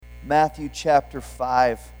Matthew chapter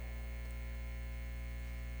 5.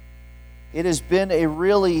 It has been a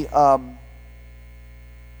really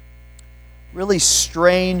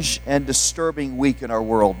strange and disturbing week in our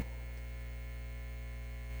world.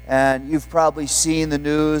 And you've probably seen the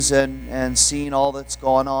news and seen all that's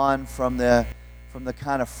gone on from the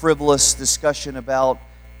kind of frivolous discussion about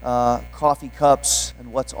coffee cups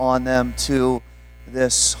and what's on them to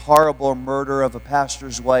this horrible murder of a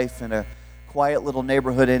pastor's wife in a quiet little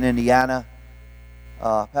neighborhood in Indiana.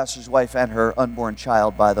 Pastor's wife and her unborn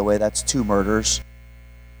child, by the way, that's 2 murders.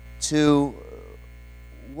 To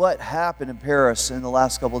what happened in Paris in the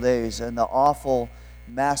last couple of days and the awful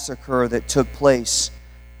massacre that took place.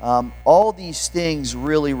 All these things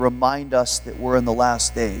really remind us that we're in the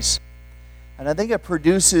last days. And I think it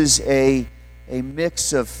produces a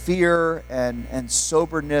mix of fear and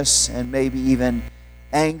soberness and maybe even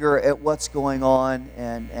anger at what's going on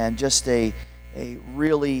and just a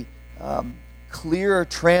really clear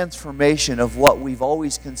transformation of what we've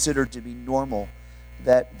always considered to be normal.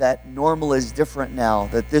 That normal is different now,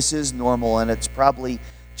 that this is normal and it's probably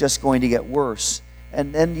just going to get worse.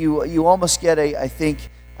 And then you almost get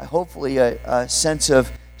hopefully a sense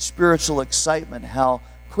of spiritual excitement, how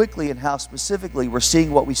quickly and how specifically we're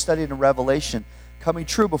seeing what we studied in Revelation coming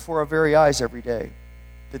true before our very eyes every day.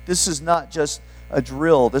 That this is not just a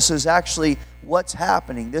drill. This is actually what's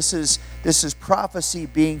happening. This is prophecy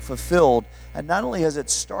being fulfilled. And not only has it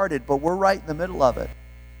started, but we're right in the middle of it.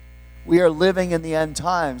 We are living in the end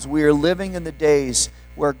times. We are living in the days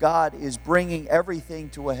where God is bringing everything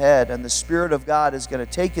to a head, and the Spirit of God is going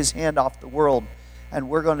to take His hand off the world, and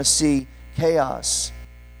we're going to see chaos.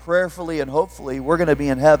 Prayerfully and hopefully, we're going to be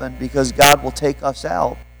in heaven because God will take us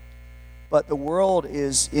out. But the world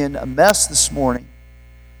is in a mess this morning.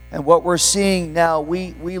 And what we're seeing now,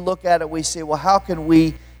 we look at it, we say, well, how can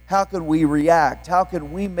we react? How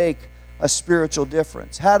can we make a spiritual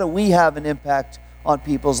difference? How do we have an impact on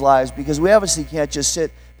people's lives? Because we obviously can't just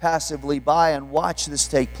sit passively by and watch this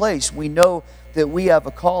take place. We know that we have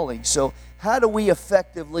a calling. So how do we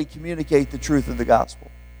effectively communicate the truth of the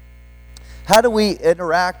gospel? How do we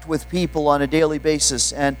interact with people on a daily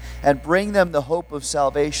basis and bring them the hope of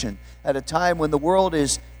salvation at a time when the world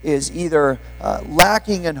is either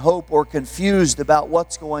lacking in hope or confused about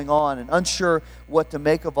what's going on and unsure what to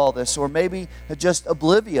make of all this, or maybe just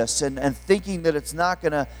oblivious and thinking that it's not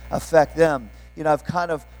going to affect them? You know, I've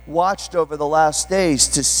kind of watched over the last days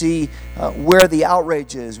to see where the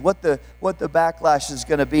outrage is, what the backlash is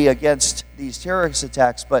going to be against these terrorist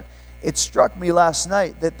attacks. But it struck me last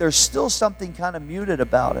night that there's still something kind of muted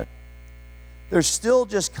about it. There's still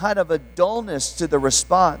just kind of a dullness to the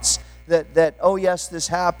response that oh yes, this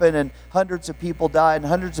happened and hundreds of people died and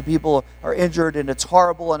hundreds of people are injured and it's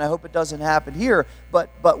horrible and I hope it doesn't happen here. But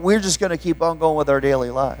we're just going to keep on going with our daily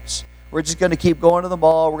lives. We're just going to keep going to the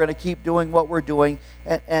mall. We're going to keep doing what we're doing.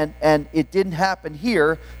 And it didn't happen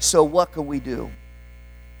here, so what can we do?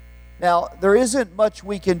 Now, there isn't much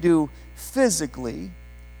we can do physically.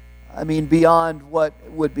 I mean, beyond what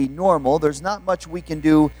would be normal. There's not much we can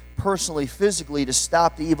do personally, physically, to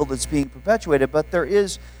stop the evil that's being perpetuated. But there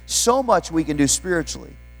is so much we can do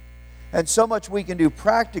spiritually. And so much we can do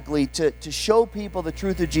practically to show people the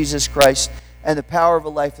truth of Jesus Christ and the power of a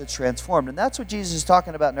life that's transformed. And that's what Jesus is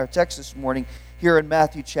talking about in our text this morning here in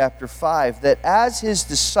Matthew chapter 5, that as His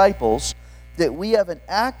disciples, that we have an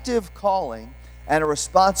active calling and a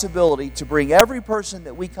responsibility to bring every person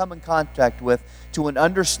that we come in contact with to an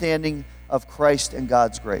understanding of Christ and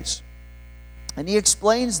God's grace. And He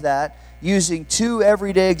explains that using 2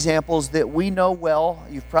 everyday examples that we know well.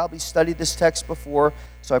 You've probably studied this text before,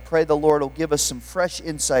 so I pray the Lord will give us some fresh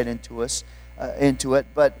insight into it.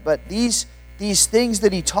 But these things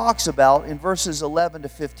that He talks about in verses 11 to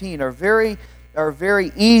 15 are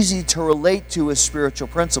very easy to relate to as spiritual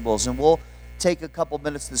principles. And we'll take a couple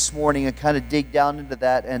minutes this morning and kind of dig down into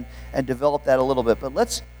that and develop that a little bit. But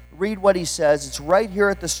let's read what He says. It's right here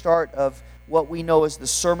at the start of what we know as the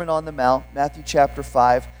Sermon on the Mount, Matthew chapter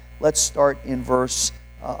 5. Let's start in verse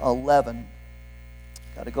 11.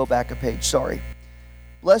 Got to go back a page, sorry.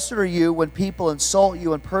 Blessed are you when people insult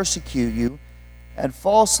you and persecute you and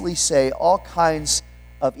falsely say all kinds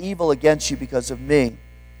of evil against you because of me.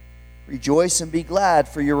 Rejoice and be glad,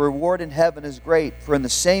 for your reward in heaven is great, for in the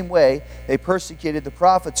same way they persecuted the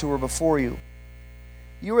prophets who were before you.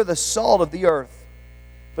 You are the salt of the earth.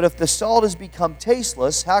 But if the salt has become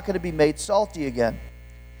tasteless, how can it be made salty again?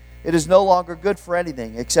 It is no longer good for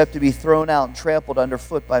anything except to be thrown out and trampled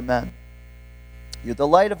underfoot by men. You're the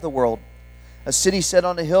light of the world. A city set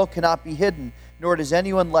on a hill cannot be hidden, nor does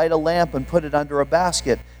anyone light a lamp and put it under a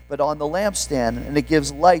basket, but on the lampstand, and it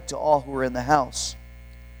gives light to all who are in the house.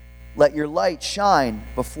 Let your light shine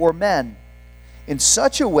before men in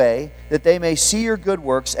such a way that they may see your good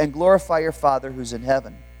works and glorify your Father who's in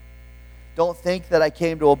heaven. Don't think that I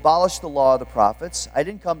came to abolish the law of the prophets. I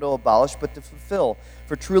didn't come to abolish, but to fulfill.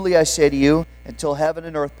 For truly I say to you, until heaven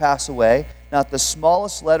and earth pass away, not the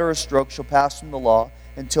smallest letter or stroke shall pass from the law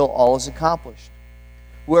until all is accomplished.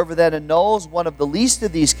 Whoever then annuls one of the least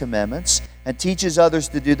of these commandments and teaches others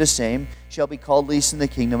to do the same shall be called least in the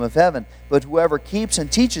kingdom of heaven. But whoever keeps and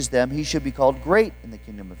teaches them, he should be called great in the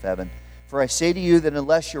kingdom of heaven. For I say to you that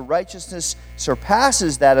unless your righteousness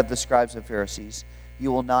surpasses that of the scribes and Pharisees,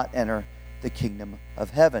 you will not enter the kingdom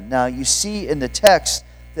of heaven. Now you see in the text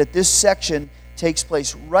that this section takes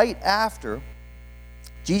place right after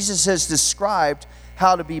Jesus has described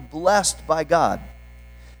how to be blessed by God.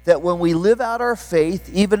 That when we live out our faith,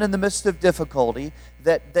 even in the midst of difficulty,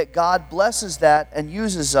 that God blesses that and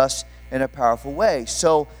uses us in a powerful way.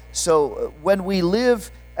 So when we live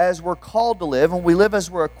as we're called to live, and we live as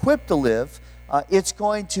we're equipped to live, it's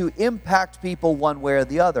going to impact people one way or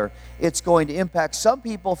the other. It's going to impact some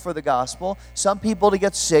people for the gospel, some people to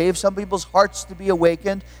get saved, some people's hearts to be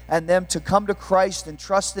awakened, and them to come to Christ and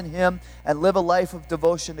trust in Him and live a life of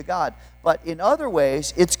devotion to God. But in other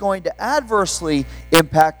ways, it's going to adversely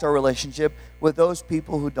impact our relationship with those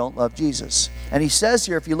people who don't love Jesus. And he says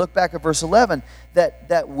here, if you look back at verse 11,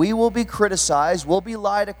 that we will be criticized, we'll be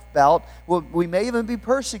lied about, we may even be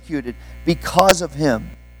persecuted because of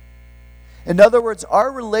Him. In other words,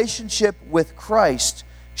 our relationship with Christ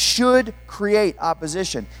should create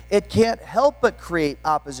opposition. It can't help but create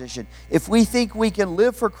opposition. If we think we can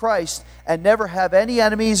live for Christ and never have any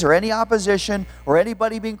enemies or any opposition or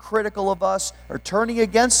anybody being critical of us or turning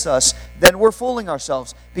against us, then we're fooling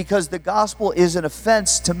ourselves, because the gospel is an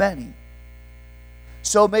offense to many.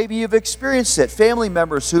 So maybe you've experienced it. Family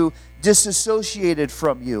members who disassociated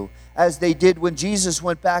from you, as they did when Jesus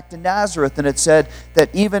went back to Nazareth, and it said that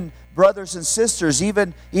even brothers and sisters,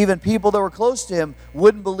 even people that were close to him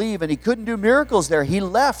wouldn't believe, and he couldn't do miracles there. He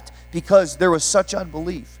left because there was such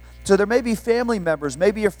unbelief. So there may be family members,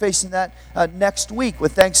 maybe you're facing that next week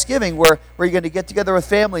with Thanksgiving, where you're going to get together with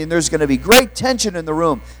family and there's going to be great tension in the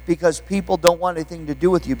room because people don't want anything to do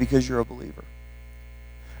with you because you're a believer.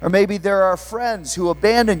 Or maybe there are friends who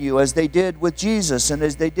abandon you, as they did with Jesus and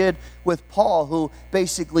as they did with Paul, who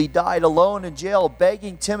basically died alone in jail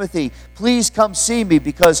begging Timothy, please come see me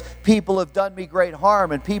because people have done me great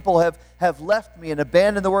harm and people have left me and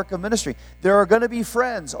abandoned the work of ministry. There are going to be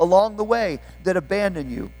friends along the way that abandon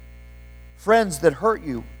you, friends that hurt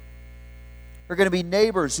you. There are going to be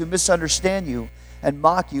neighbors who misunderstand you and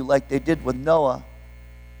mock you like they did with Noah,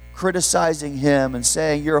 criticizing him and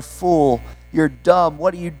saying, you're a fool, you're dumb,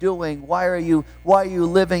 what are you doing? Why are you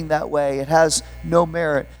living that way? It has no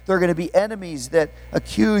merit. There are going to be enemies that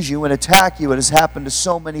accuse you and attack you. It has happened to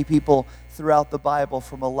so many people throughout the Bible,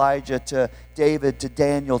 from Elijah to David to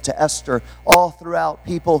Daniel to Esther, all throughout,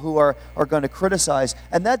 people who are going to criticize.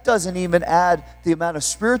 And that doesn't even add the amount of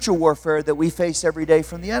spiritual warfare that we face every day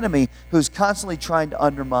from the enemy, who's constantly trying to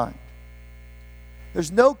undermine.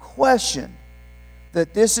 There's no question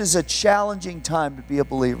that this is a challenging time to be a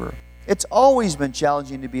believer. It's always been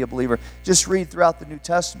challenging to be a believer. Just read throughout the New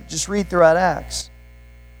Testament. Just read throughout Acts.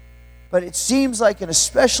 But it seems like an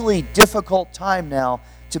especially difficult time now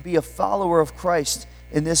to be a follower of Christ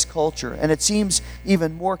in this culture. And it seems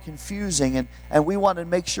even more confusing. And we want to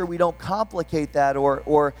make sure we don't complicate that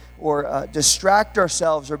or distract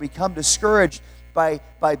ourselves or become discouraged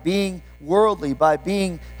by being worldly, by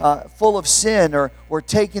being full of sin or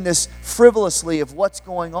taking this frivolously of what's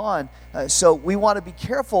going on. So we want to be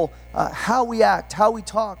careful how we act, how we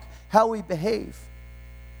talk, how we behave.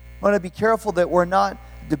 We want to be careful that we're not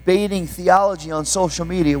debating theology on social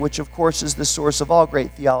media, which of course is the source of all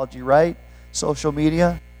great theology, right? Social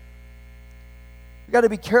media. We've got to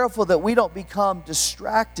be careful that we don't become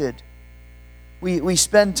distracted. We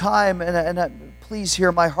spend time, and please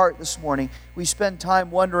hear my heart this morning, we spend time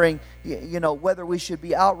wondering, whether we should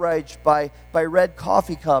be outraged by red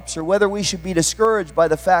coffee cups, or whether we should be discouraged by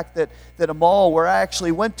the fact that a mall where I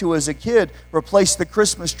actually went to as a kid replaced the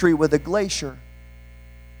Christmas tree with a glacier.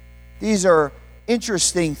 These are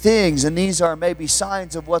interesting things, and these are maybe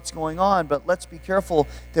signs of what's going on, but let's be careful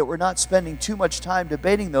that we're not spending too much time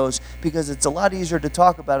debating those, because it's a lot easier to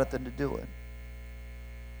talk about it than to do it.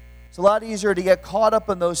 It's a lot easier to get caught up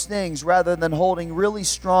in those things rather than holding really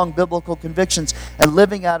strong biblical convictions and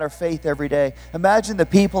living out our faith every day. Imagine the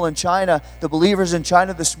people in China, the believers in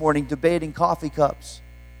China this morning, debating coffee cups.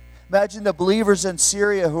 Imagine the believers in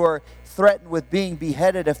Syria who are threatened with being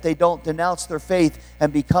beheaded if they don't denounce their faith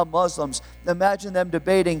and become Muslims. Imagine them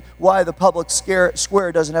debating why the public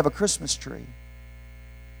square doesn't have a Christmas tree.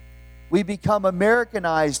 We become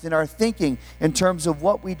Americanized in our thinking in terms of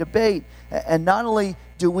what we debate. And not only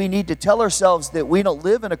do we need to tell ourselves that we don't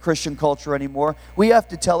live in a Christian culture anymore, we have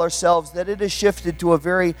to tell ourselves that it has shifted to a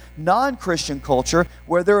very non-Christian culture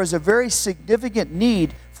where there is a very significant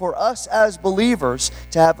need for us as believers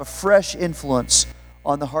to have a fresh influence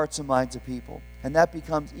on the hearts and minds of people. And that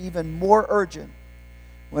becomes even more urgent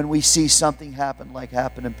when we see something happen like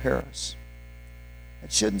happened in Paris.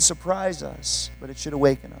 It shouldn't surprise us, but it should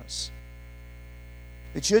awaken us.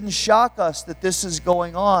 It shouldn't shock us that this is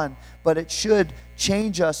going on, but it should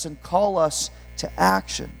change us and call us to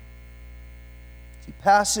action. See,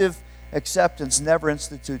 passive acceptance never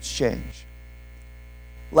institutes change.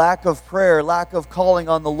 Lack of prayer, lack of calling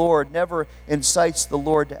on the Lord never incites the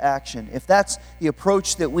Lord to action. If that's the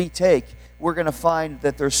approach that we take, we're going to find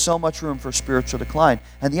that there's so much room for spiritual decline.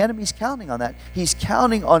 And the enemy's counting on that. He's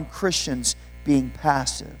counting on Christians being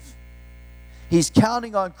passive. He's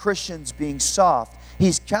counting on Christians being soft.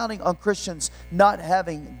 He's counting on Christians not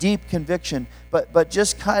having deep conviction, but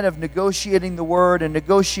just kind of negotiating the word and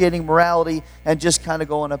negotiating morality and just kind of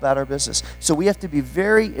going about our business. So we have to be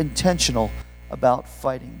very intentional about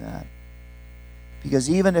fighting that. Because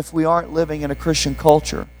even if we aren't living in a Christian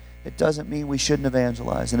culture, it doesn't mean we shouldn't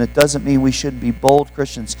evangelize, and it doesn't mean we shouldn't be bold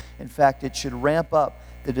Christians. In fact, it should ramp up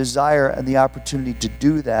the desire and the opportunity to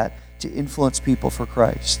do that, to influence people for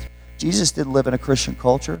Christ. Jesus didn't live in a Christian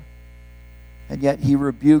culture, and yet he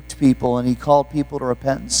rebuked people and he called people to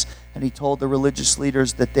repentance, and he told the religious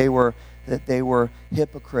leaders that they were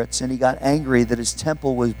hypocrites, and he got angry that his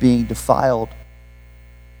temple was being defiled.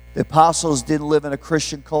 The apostles didn't live in a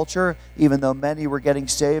Christian culture, even though many were getting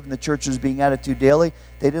saved and the church was being added to daily.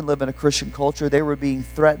 They didn't live in a Christian culture. They were being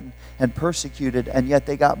threatened and persecuted, and yet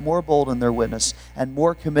they got more bold in their witness and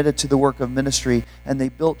more committed to the work of ministry, and they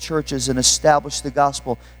built churches and established the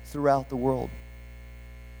gospel throughout the world.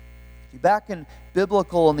 Back in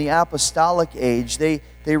biblical and the apostolic age, they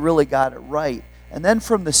really got it right. And then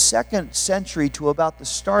from the 2nd century to about the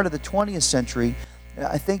start of the 20th century,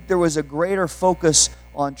 I think there was a greater focus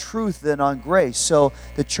on truth than on grace. So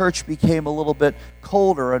the church became a little bit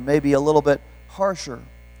colder and maybe a little bit harsher.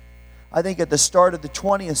 I think at the start of the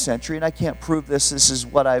 20th century, and I can't prove this is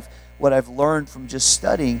what I've learned from just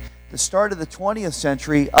studying, the start of the 20th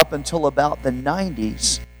century up until about the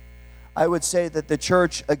 90s, I would say that the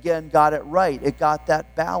church, again, got it right. It got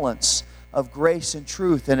that balance of grace and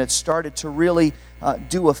truth, and it started to really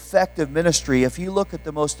do effective ministry. If you look at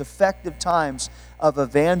the most effective times of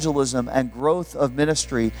evangelism and growth of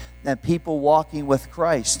ministry and people walking with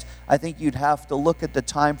Christ, I think you'd have to look at the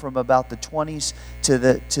time from about the 20s to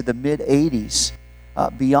the mid-80s,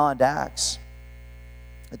 beyond Acts.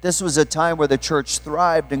 This was a time where the church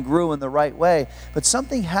thrived and grew in the right way. But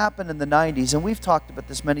something happened in the 90s, and we've talked about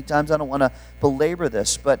this many times. I don't want to belabor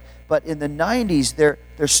this, but in the 90s, there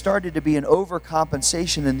started to be an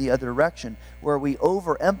overcompensation in the other direction, where we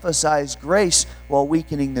overemphasized grace while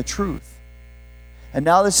weakening the truth. And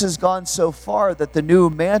now this has gone so far that the new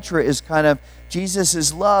mantra is kind of Jesus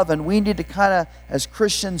is love, and we need to kind of, as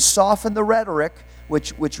Christians, soften the rhetoric,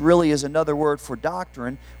 which really is another word for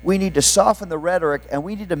doctrine. We need to soften the rhetoric, and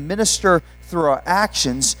we need to minister through our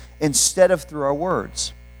actions instead of through our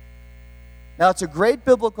words. Now, it's a great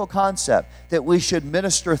biblical concept that we should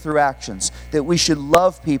minister through actions, that we should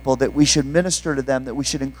love people, that we should minister to them, that we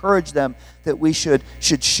should encourage them, that we should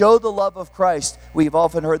show the love of Christ. We've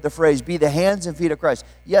often heard the phrase, be the hands and feet of Christ.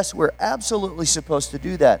 Yes, we're absolutely supposed to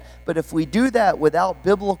do that. But if we do that without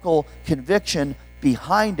biblical conviction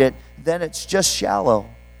behind it, then it's just shallow.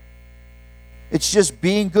 It's just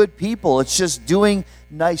being good people. It's just doing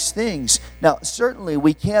nice things. Now, certainly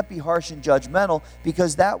we can't be harsh and judgmental,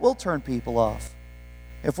 because that will turn people off.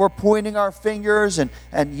 If we're pointing our fingers and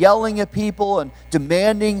yelling at people and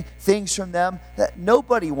demanding things from them, that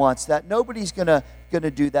nobody wants that. Nobody's gonna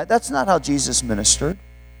do that. That's not how Jesus ministered.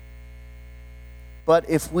 But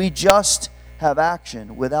if we just have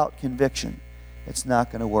action without conviction, it's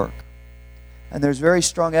not going to work. And there's very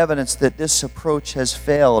strong evidence that this approach has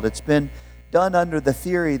failed. It's been done under the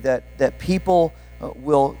theory that people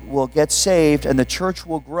will get saved and the church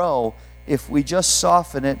will grow if we just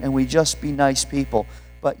soften it and we just be nice people.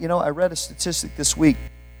 But, I read a statistic this week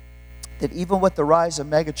that even with the rise of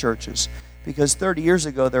megachurches, because 30 years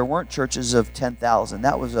ago there weren't churches of 10,000.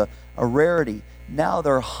 That was a rarity. Now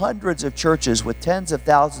there are hundreds of churches with tens of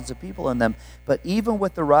thousands of people in them. But even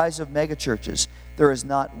with the rise of megachurches, there is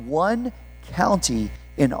not one county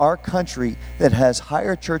in our country that has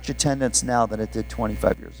higher church attendance now than it did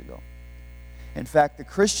 25 years ago. In fact, the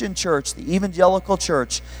Christian church, the evangelical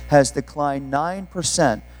church, has declined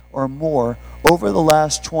 9% or more over the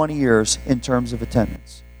last 20 years in terms of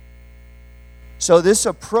attendance. So this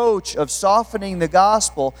approach of softening the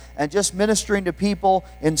gospel and just ministering to people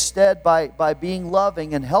instead by being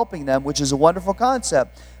loving and helping them, which is a wonderful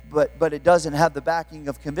concept, but it doesn't have the backing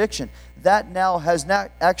of conviction. That now has not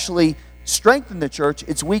actually strengthened the church,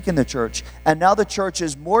 it's weakened the church. And now the church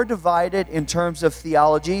is more divided in terms of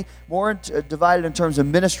theology, more divided in terms of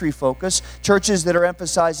ministry focus. Churches that are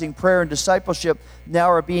emphasizing prayer and discipleship now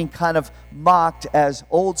are being kind of mocked as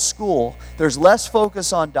old school. There's less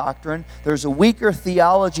focus on doctrine. There's a weaker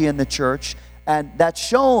theology in the church. And that's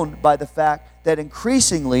shown by the fact that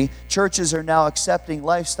increasingly churches are now accepting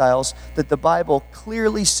lifestyles that the Bible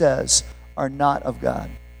clearly says are not of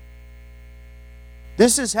God.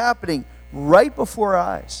 This is happening right before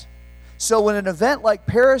our eyes. So when an event like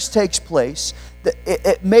Paris takes place,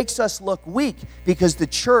 it makes us look weak because the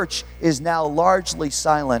church is now largely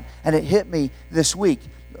silent. And it hit me this week.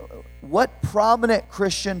 What prominent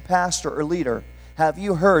Christian pastor or leader have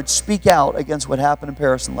you heard speak out against what happened in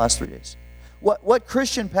Paris in the last 3 days? What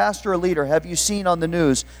Christian pastor or leader have you seen on the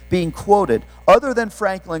news being quoted, other than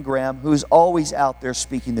Franklin Graham, who's always out there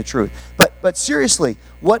speaking the truth? But seriously,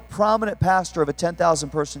 what prominent pastor of a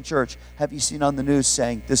 10,000-person church have you seen on the news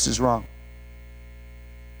saying this is wrong?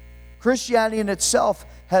 Christianity in itself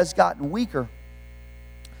has gotten weaker,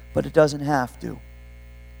 but it doesn't have to.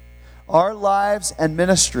 Our lives and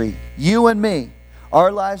ministry, you and me,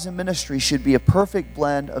 our lives and ministry should be a perfect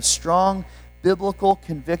blend of strong biblical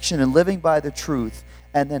conviction and living by the truth,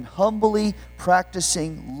 and then humbly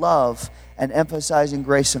practicing love and emphasizing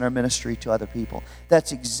grace in our ministry to other people.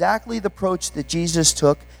 That's exactly the approach that Jesus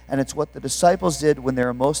took, and it's what the disciples did when they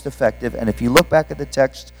were most effective. And if you look back at the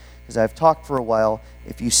text, because I've talked for a while,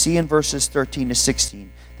 if you see in verses 13 to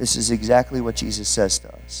 16, this is exactly what Jesus says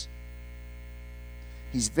to us.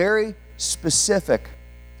 He's very specific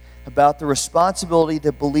about the responsibility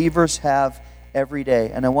that believers have every day.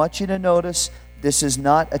 And I want you to notice this is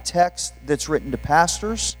not a text that's written to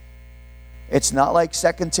pastors. It's not like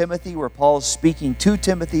 2 Timothy where Paul's speaking to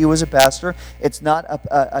Timothy, who was a pastor. It's not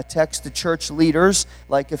a text to church leaders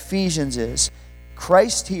like Ephesians is.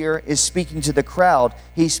 Christ here is speaking to the crowd.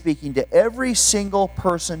 He's speaking to every single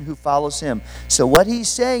person who follows him. So what he's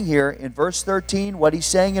saying here in verse 13, what he's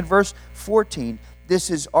saying in verse 14, this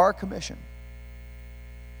is our commission.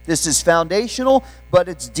 This is foundational, but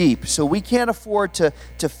it's deep. So we can't afford to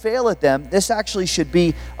fail at them. This actually should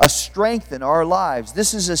be a strength in our lives.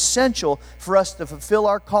 This is essential for us to fulfill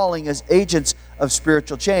our calling as agents of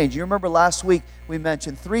spiritual change. You remember last week we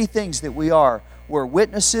mentioned 3 things that we are. We're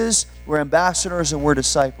witnesses, we're ambassadors, and we're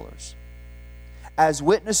disciplers. As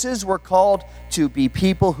witnesses, we're called to be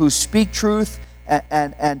people who speak truth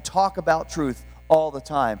and talk about truth all the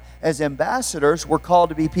time. As ambassadors, we're called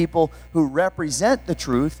to be people who represent the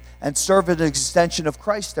truth and serve as an extension of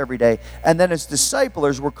Christ every day. And then as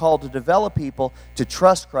disciplers, we're called to develop people to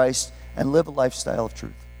trust Christ and live a lifestyle of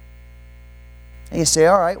truth. And you say,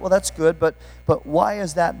 all right, well, that's good, but why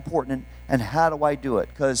is that important and how do I do it?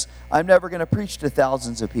 Because I'm never going to preach to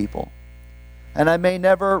thousands of people. And I may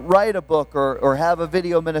never write a book or have a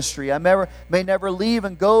video ministry. I may never leave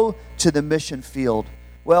and go to the mission field.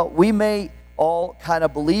 Well, we may all kind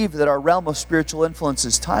of believe that our realm of spiritual influence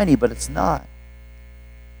is tiny, but it's not.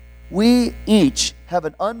 We each have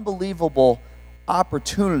an unbelievable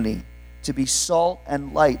opportunity to be salt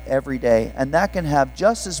and light every day, and that can have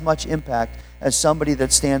just as much impact as somebody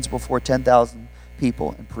that stands before 10,000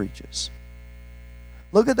 people and preaches.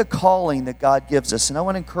 Look at the calling that God gives us, and I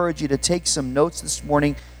want to encourage you to take some notes this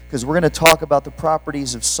morning because we're going to talk about the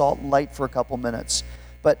properties of salt and light for a couple minutes.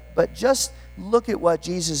 But just look at what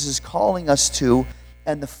Jesus is calling us to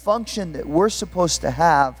and the function that we're supposed to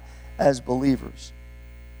have as believers.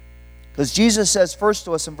 Because Jesus says first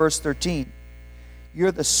to us in verse 13,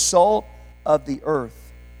 you're the salt of the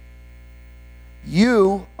earth.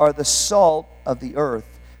 You are the salt of the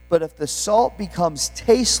earth. But if the salt becomes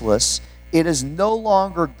tasteless, it is no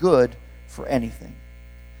longer good for anything.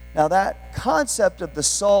 Now that concept of the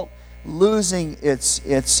salt losing its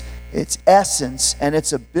essence and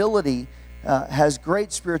its ability has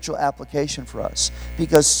great spiritual application for us,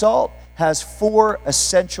 because salt has 4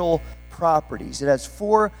 essential properties. It has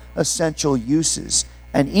 4 essential uses,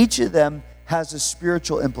 and each of them has a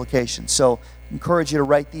spiritual implication. So I encourage you to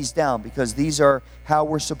write these down because these are how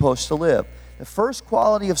we're supposed to live. The first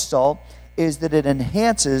quality of salt is that it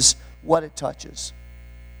enhances what it touches.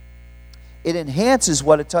 It enhances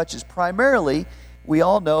what it touches. Primarily, we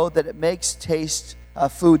all know that it makes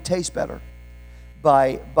food taste better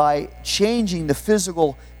by changing the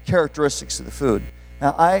physical characteristics of the food.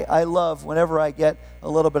 Now, I love, whenever I get a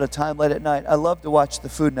little bit of time late at night, I love to watch the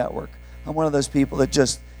Food Network. I'm one of those people that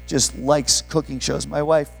just likes cooking shows. My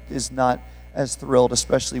wife is not as thrilled,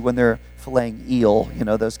 especially when they're filleting eel,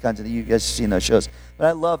 those kinds of things. You guys have seen those shows. But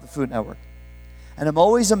I love the Food Network. And I'm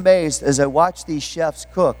always amazed as I watch these chefs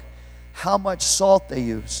cook how much salt they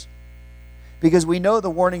use. Because we know the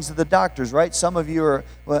warnings of the doctors, right? Some of you are,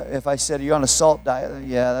 well, if I said, you're on a salt diet,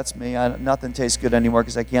 yeah, that's me. Nothing tastes good anymore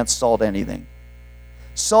because I can't salt anything.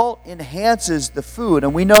 Salt enhances the food,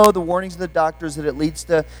 and we know the warnings of the doctors that it leads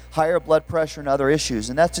to higher blood pressure and other issues.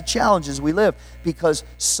 And that's a challenge as we live, because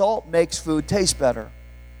salt makes food taste better.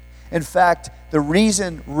 In fact, the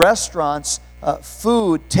reason restaurants'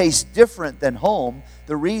 food tastes different than home,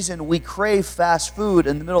 the reason we crave fast food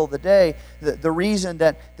in the middle of the day, the reason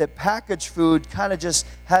that packaged food kind of just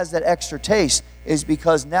has that extra taste is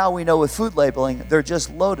because now we know with food labeling, they're just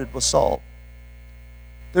loaded with salt.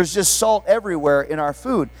 There's just salt everywhere in our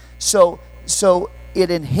food. So it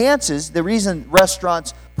enhances, the reason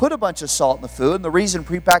restaurants put a bunch of salt in the food, and the reason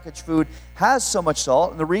prepackaged food has so much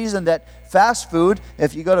salt, and the reason that fast food,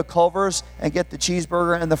 if you go to Culver's and get the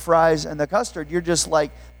cheeseburger and the fries and the custard, you're just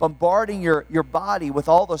like bombarding your body with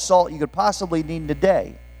all the salt you could possibly need in a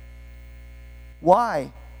day.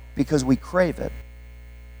 Why? Because we crave it.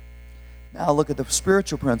 Now look at the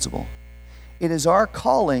spiritual principle. It is our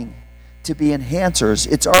calling to be enhancers.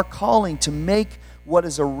 It's our calling to make what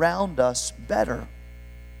is around us better.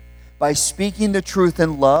 By speaking the truth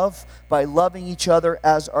in love, by loving each other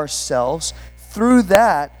as ourselves, through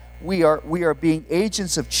that we are being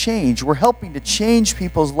agents of change. We're helping to change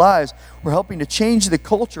people's lives. We're helping to change the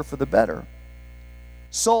culture for the better.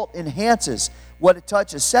 Salt enhances what it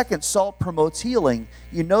touches. Second, salt promotes healing.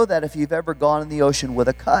 You know that if you've ever gone in the ocean with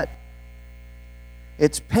a cut.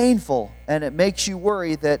 It's painful, and it makes you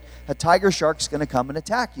worry that a tiger shark's going to come and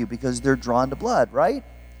attack you because they're drawn to blood, right?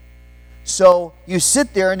 So you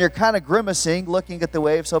sit there and you're kind of grimacing, looking at the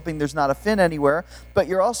waves, hoping there's not a fin anywhere, but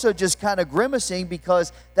you're also just kind of grimacing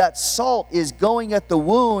because that salt is going at the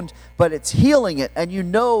wound, but it's healing it, and you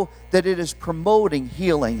know that it is promoting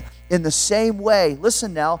healing. In the same way,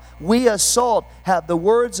 listen now, we as salt have the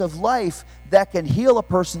words of life that can heal a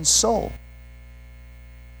person's soul.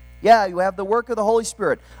 Yeah, you have the work of the Holy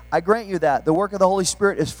Spirit. I grant you that. The work of the Holy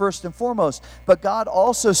Spirit is first and foremost. But God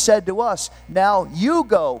also said to us, now you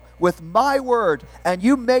go with my word and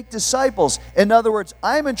you make disciples. In other words,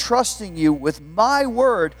 I'm entrusting you with my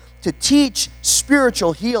word to teach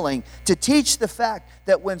spiritual healing, to teach the fact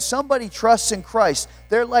that when somebody trusts in Christ,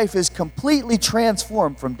 their life is completely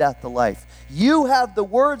transformed from death to life. You have the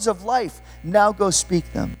words of life. Now go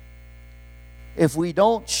speak them. If we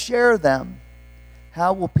don't share them,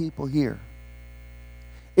 how will people hear?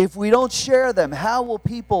 If we don't share them, how will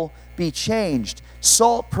people be changed?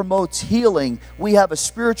 Salt promotes healing. We have a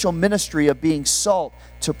spiritual ministry of being salt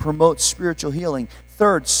to promote spiritual healing.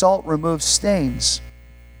 Third, salt removes stains.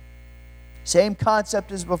 Same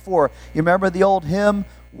concept as before. You remember the old hymn,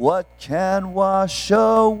 "What can wash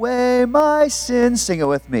away my sins?" Sing it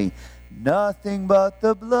with me. Nothing but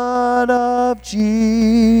the blood of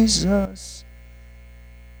Jesus.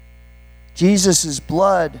 Jesus'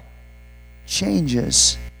 blood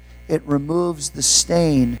changes. It removes the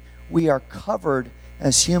stain. We are covered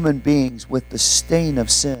as human beings with the stain of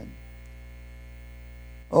sin.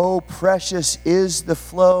 Oh, precious is the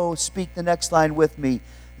flow. Speak the next line with me.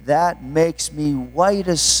 That makes me white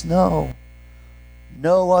as snow.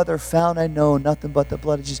 No other fount I know, nothing but the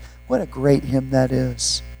blood of Jesus. What a great hymn that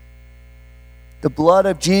is. The blood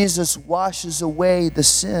of Jesus washes away the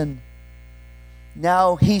sin.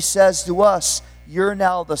 Now he says to us, you're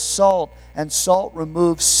now the salt, and salt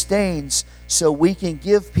removes stains, so we can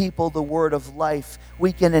give people the word of life.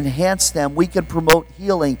 We can enhance them. We can promote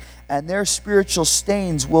healing, and their spiritual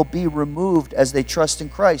stains will be removed as they trust in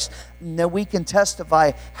Christ. And then we can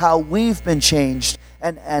testify how we've been changed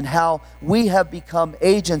and how we have become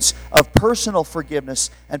agents of personal forgiveness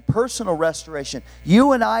and personal restoration.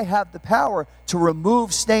 You and I have the power to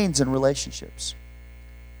remove stains in relationships.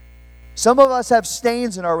 Some of us have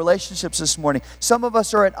stains in our relationships this morning. Some of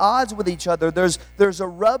us are at odds with each other. There's a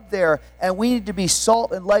rub there, and we need to be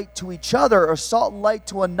salt and light to each other, or salt and light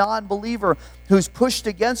to a non-believer who's pushed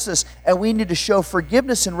against us, and we need to show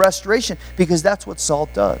forgiveness and restoration, because that's what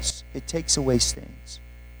salt does. It takes away stains.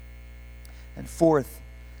 And fourth,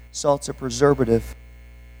 salt's a preservative.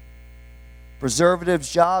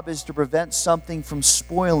 Preservative's job is to prevent something from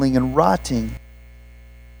spoiling and rotting,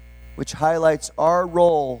 which highlights our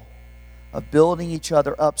role of building each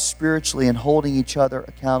other up spiritually and holding each other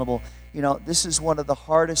accountable. You know, this is one of the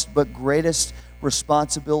hardest but greatest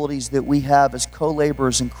responsibilities that we have as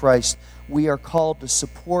co-laborers in Christ. We are called to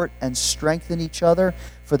support and strengthen each other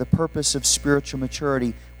for the purpose of spiritual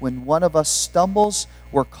maturity. When one of us stumbles,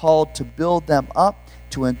 we're called to build them up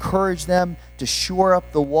to encourage them, to shore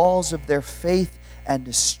up the walls of their faith, and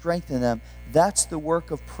to strengthen them. That's the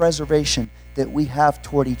work of preservation that we have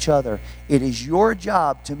toward each other. It is your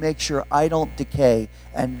job to make sure I don't decay,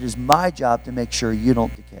 and it is my job to make sure you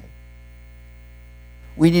don't decay.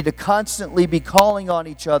 We need to constantly be calling on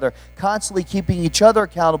each other, constantly keeping each other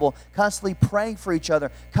accountable, constantly praying for each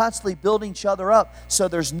other, constantly building each other up so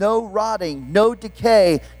there's no rotting, no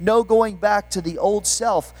decay, no going back to the old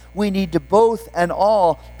self. We need to both and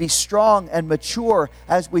all be strong and mature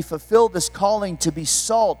as we fulfill this calling to be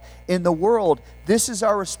salt in the world. This is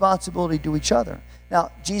our responsibility to each other.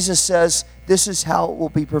 Now, Jesus says this is how it will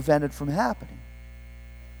be prevented from happening.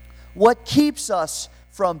 What keeps us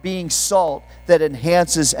from being salt that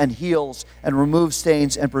enhances and heals and removes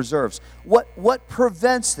stains and preserves? What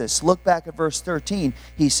prevents this? Look back at verse 13.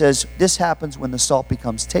 He says, this happens when the salt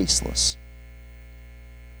becomes tasteless.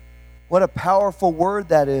 What a powerful word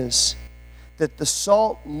that is. That the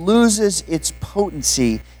salt loses its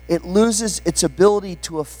potency. It loses its ability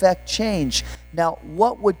to affect change. Now,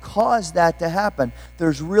 what would cause that to happen?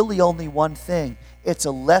 There's really only one thing. It's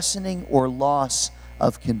a lessening or loss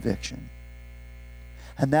of conviction.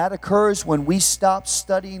 And that occurs when we stop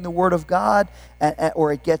studying the Word of God,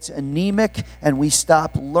 or it gets anemic, and we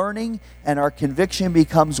stop learning, and our conviction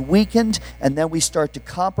becomes weakened, and then we start to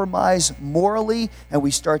compromise morally, and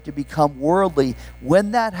we start to become worldly.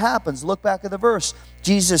 When that happens, look back at the verse.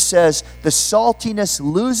 Jesus says, the saltiness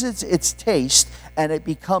loses its taste, and it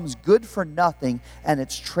becomes good for nothing, and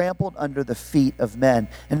it's trampled under the feet of men.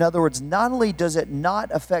 In other words, not only does it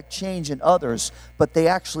not affect change in others, but they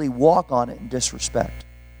actually walk on it in disrespect.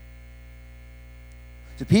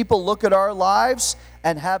 Do people look at our lives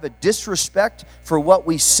and have a disrespect for what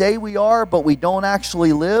we say we are, but we don't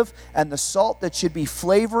actually live? And the salt that should be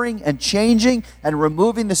flavoring and changing and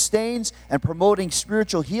removing the stains and promoting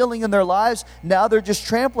spiritual healing in their lives, now they're just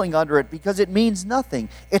trampling under it because it means nothing.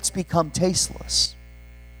 It's become tasteless.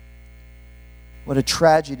 What a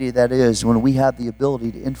tragedy that is when we have the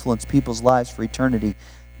ability to influence people's lives for eternity.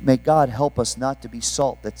 May God help us not to be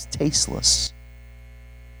salt that's tasteless,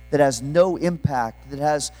 that has no impact, that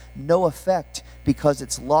has no effect because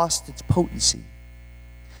it's lost its potency.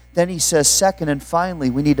 Then he says, second and finally,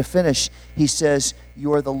 we need to finish. He says,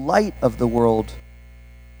 you are the light of the world.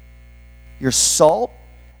 You're salt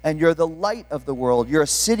and you're the light of the world. You're a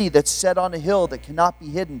city that's set on a hill that cannot be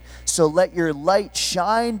hidden. So let your light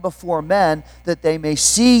shine before men that they may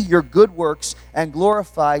see your good works and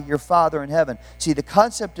glorify your Father in heaven. See, the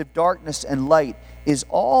concept of darkness and light is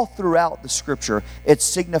all throughout the Scripture. It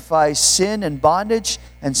signifies sin and bondage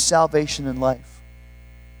and salvation and life.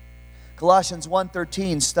 Colossians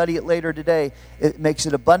 1:13, study it later today. It makes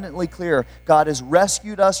it abundantly clear. God has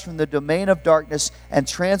rescued us from the domain of darkness and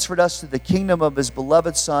transferred us to the kingdom of His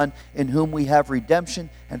beloved Son, in whom we have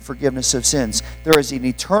redemption and forgiveness of sins. There is an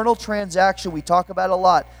eternal transaction we talk about a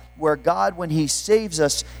lot, where God, when He saves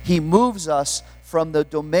us, He moves us from the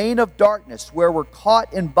domain of darkness, where we're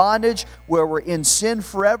caught in bondage, where we're in sin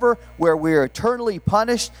forever, where we're eternally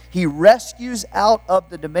punished. He rescues out of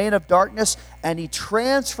the domain of darkness, and He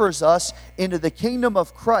transfers us into the kingdom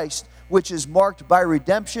of Christ, which is marked by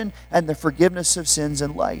redemption and the forgiveness of sins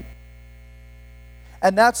and light.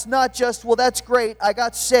 And that's not just, well, that's great, I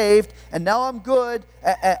got saved, and now I'm good,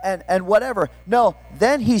 and whatever. No,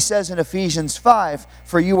 then he says in Ephesians 5,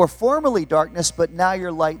 for you were formerly darkness, but now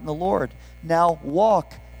you're light in the Lord. Now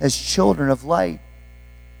walk as children of light.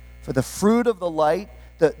 For the fruit of the light,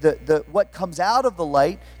 what comes out of the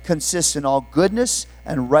light, consists in all goodness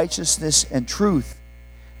and righteousness and truth.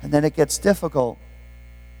 And then it gets difficult.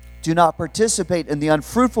 Do not participate in the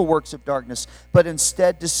unfruitful works of darkness, but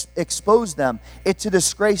instead expose them. It's a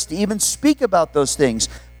disgrace to even speak about those things,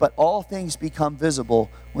 but all things become visible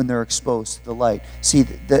when they're exposed to the light. See,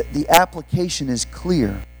 the application is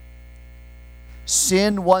clear.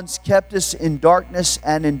 Sin once kept us in darkness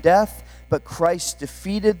and in death, but Christ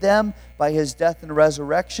defeated them by His death and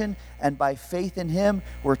resurrection, and by faith in Him,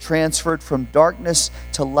 we're transferred from darkness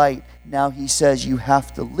to light. Now He says you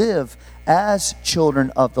have to live as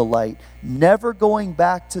children of the light, never going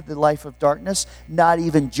back to the life of darkness, not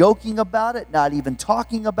even joking about it, not even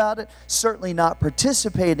talking about it, certainly not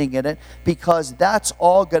participating in it, because that's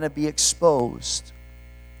all going to be exposed.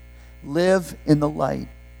 Live in the light.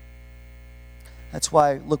 That's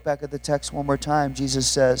why, look back at the text one more time. Jesus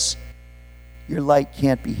says, your light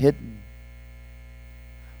can't be hidden.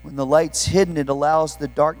 When the light's hidden, it allows the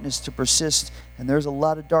darkness to persist. And there's a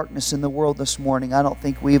lot of darkness in the world this morning. I don't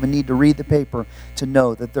think we even need to read the paper to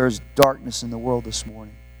know that there's darkness in the world this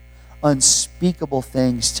morning. Unspeakable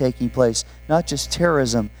things taking place. Not just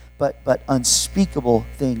terrorism, but unspeakable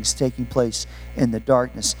things taking place in the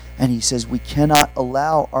darkness. And he says we cannot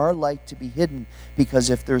allow our light to be hidden, because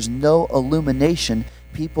if there's no illumination,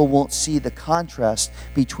 people won't see the contrast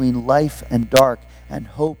between life and dark, and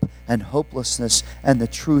hope and hopelessness, and the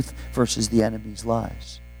truth versus the enemy's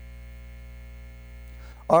lies.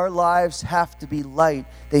 Our lives have to be light.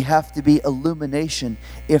 They have to be illumination.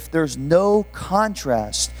 If there's no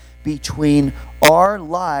contrast between our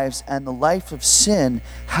lives and the life of sin,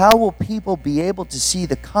 how will people be able to see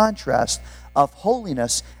the contrast of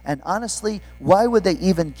holiness? And honestly, why would they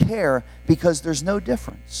even care? Because there's no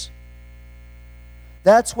difference.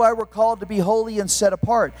 That's why we're called to be holy and set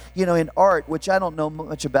apart. You know, in art, which I don't know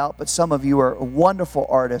much about, but some of you are wonderful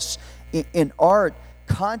artists. In art,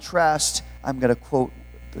 contrast, I'm going to quote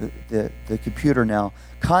the computer now.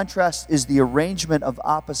 Contrast is the arrangement of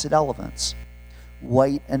opposite elements.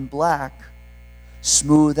 White and black,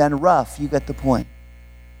 smooth and rough. You get the point.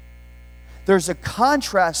 There's a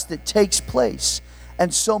contrast that takes place.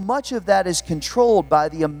 And so much of that is controlled by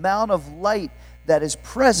the amount of light that is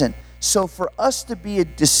present. So for us to be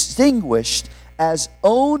distinguished as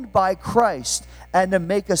owned by Christ and to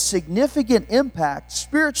make a significant impact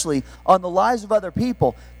spiritually on the lives of other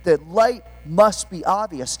people, that light must be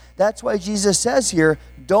obvious. That's why Jesus says here,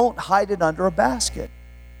 don't hide it under a basket.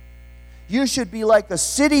 You should be like a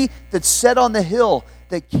city that's set on the hill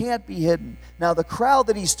that can't be hidden. Now the crowd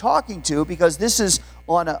that he's talking to, because this is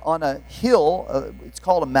on a hill, it's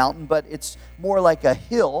called a mountain, but it's more like a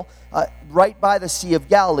hill, right by the Sea of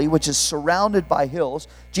Galilee, which is surrounded by hills.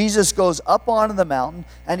 Jesus goes up onto the mountain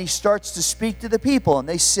and he starts to speak to the people, and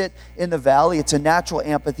they sit in the valley. It's a natural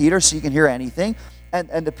amphitheater, so you can hear anything.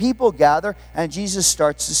 And the people gather, and Jesus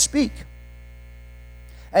starts to speak.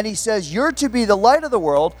 And he says, you're to be the light of the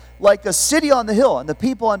world, like a city on the hill. And the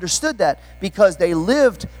people understood that because they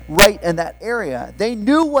lived right in that area. They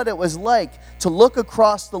knew what it was like to look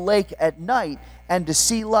across the lake at night and to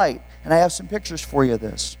see light. And I have some pictures for you of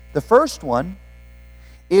this. The first one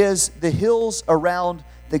is the hills around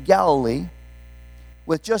the Galilee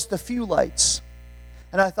with just a few lights.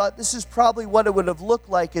 And I thought this is probably what it would have looked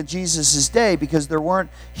like in Jesus' day, because there weren't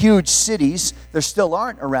huge cities. There still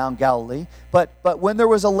aren't around Galilee. But when there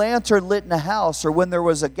was a lantern lit in a house, or when there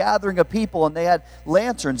was a gathering of people and they had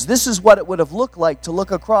lanterns, this is what it would have looked like to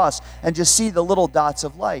look across and just see the little dots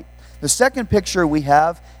of light. The second picture we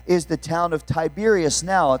have is the town of Tiberias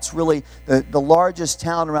now. It's really the largest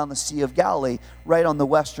town around the Sea of Galilee, right on the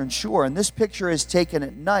western shore. And this picture is taken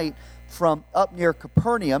at night from up near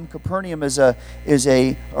Capernaum. Capernaum is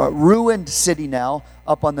a ruined city now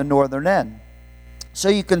up on the northern end. So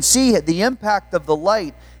you can see the impact of the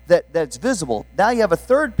light that's visible. Now you have a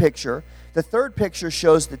third picture. The third picture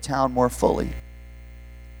shows the town more fully.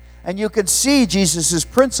 And you can see Jesus'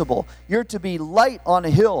 principle. You're to be light on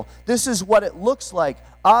a hill. This is what it looks like.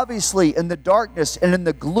 Obviously, in the darkness and in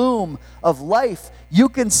the gloom of life, you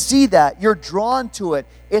can see that. You're drawn to it.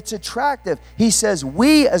 It's attractive. He says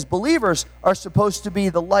we as believers are supposed to be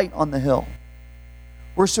the light on the hill.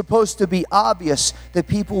 We're supposed to be obvious that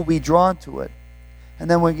people will be drawn to it. And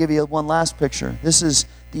then we'll give you one last picture. This is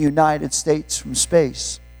the United States from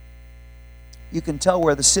space. You can tell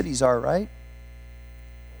where the cities are, right?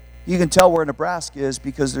 You can tell where Nebraska is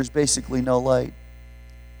because there's basically no light.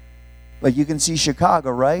 But you can see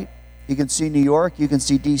Chicago, right? You can see New York, you can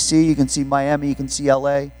see D.C., you can see Miami, you can see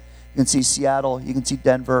L.A., you can see Seattle, you can see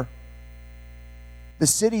Denver. The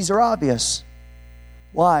cities are obvious.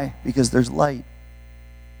 Why? Because there's light.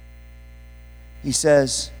 He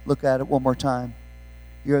says, look at it one more time.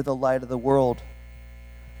 You're the light of the world.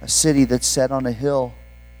 A city that's set on a hill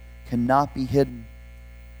cannot be hidden.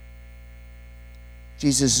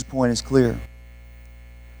 Jesus' point is clear.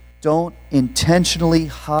 Don't intentionally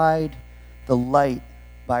hide the light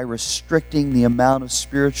by restricting the amount of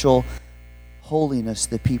spiritual holiness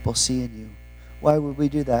that people see in you. Why would we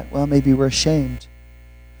do that? Well, maybe we're ashamed.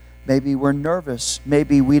 Maybe we're nervous.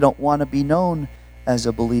 Maybe we don't want to be known as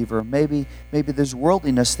a believer. Maybe there's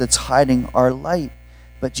worldliness that's hiding our light.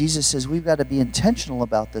 But Jesus says we've got to be intentional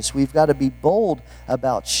about this. We've got to be bold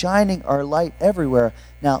about shining our light everywhere.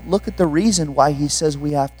 Now, look at the reason why he says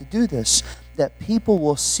we have to do this. That people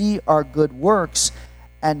will see our good works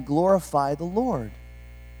and glorify the Lord.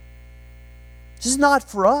 This is not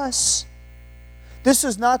for us. This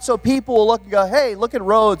is not so people will look and go, hey, look at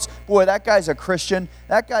Rhodes. Boy, that guy's a Christian.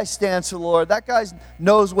 That guy stands for the Lord. That guy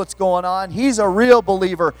knows what's going on. He's a real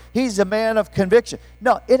believer. He's a man of conviction.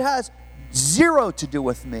 No, it has zero to do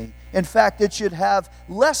with me. In fact, it should have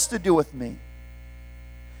less to do with me.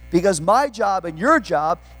 Because my job and your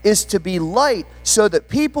job is to be light so that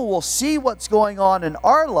people will see what's going on in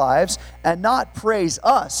our lives and not praise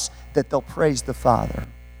us. that they'll praise the Father,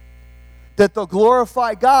 that they'll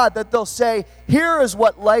glorify God, that they'll say, here is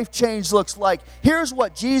what life change looks like. Here's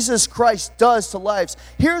what Jesus Christ does to lives.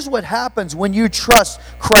 Here's what happens when you trust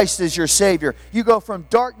Christ as your Savior. You go from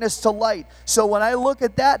darkness to light. So when I look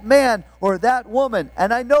at that man or that woman,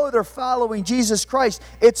 and I know they're following Jesus Christ,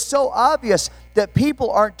 it's so obvious that people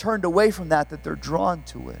aren't turned away from that they're drawn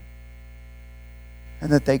to it.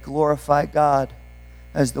 And that they glorify God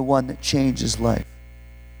as the one that changes life.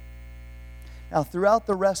 Now, throughout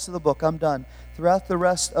the rest of the book, I'm done. Throughout the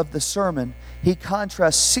rest of the sermon, he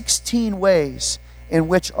contrasts 16 ways in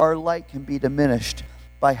which our light can be diminished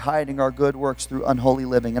by hiding our good works through unholy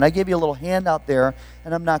living. And I gave you a little handout there,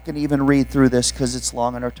 and I'm not going to even read through this because it's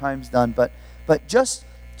long and our time's done. But just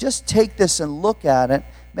take this and look at it.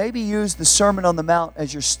 Maybe use the Sermon on the Mount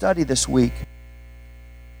as your study this week.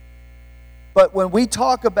 But when we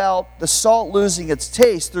talk about the salt losing its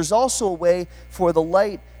taste, there's also a way for the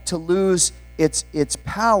light to lose its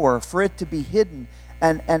power, for it to be hidden.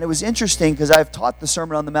 And it was interesting because I've taught the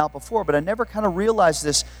Sermon on the Mount before, but I never kind of realized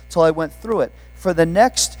this till I went through it. For the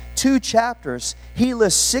next 2 chapters, he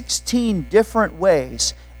lists 16 different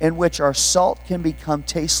ways in which our salt can become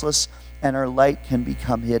tasteless and our light can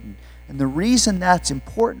become hidden. And the reason that's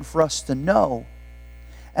important for us to know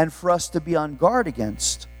and for us to be on guard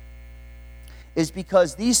against is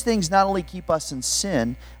because these things not only keep us in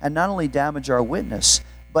sin and not only damage our witness,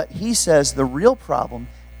 but he says the real problem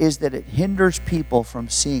is that it hinders people from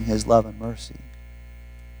seeing his love and mercy.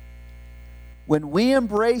 When we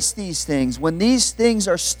embrace these things, when these things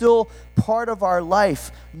are still part of our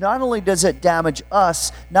life, not only does it damage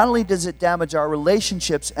us, not only does it damage our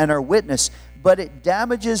relationships and our witness, but it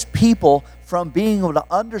damages people from being able to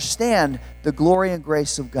understand the glory and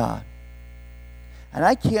grace of God. And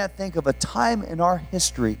I can't think of a time in our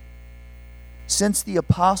history since the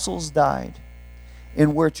apostles died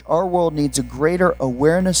in which our world needs a greater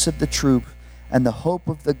awareness of the truth and the hope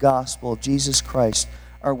of the gospel of Jesus Christ,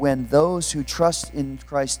 or when those who trust in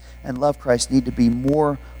Christ and love Christ need to be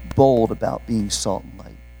more bold about being salt and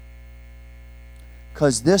light.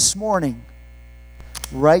 Because this morning,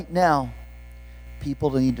 right now,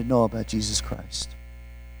 people need to know about Jesus Christ.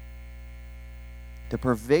 The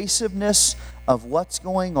pervasiveness of what's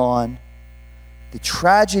going on, the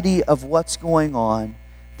tragedy of what's going on,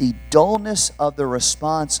 the dullness of the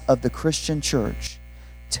response of the Christian church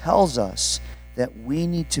tells us that we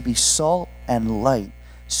need to be salt and light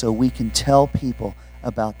so we can tell people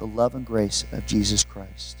about the love and grace of Jesus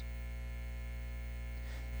Christ.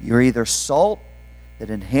 You're either salt that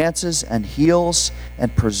enhances and heals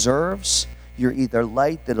and preserves, you're either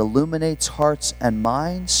light that illuminates hearts and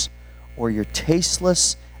minds, or you're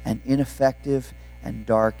tasteless and ineffective and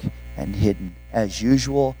dark and hidden. As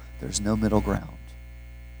usual, there's no middle ground.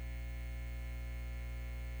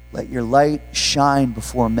 Let your light shine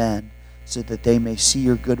before men so that they may see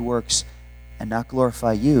your good works and not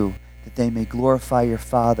glorify you, that they may glorify your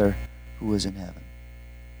Father who is in heaven.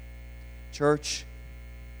 Church,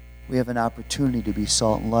 we have an opportunity to be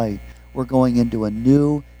salt and light. We're going into a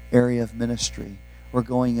new area of ministry. We're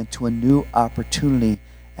going into a new opportunity,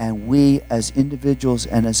 and we as individuals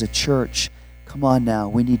and as a church, come on now,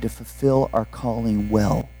 we need to fulfill our calling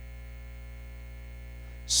well.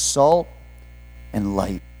 Salt and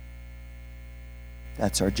light.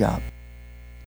 That's our job.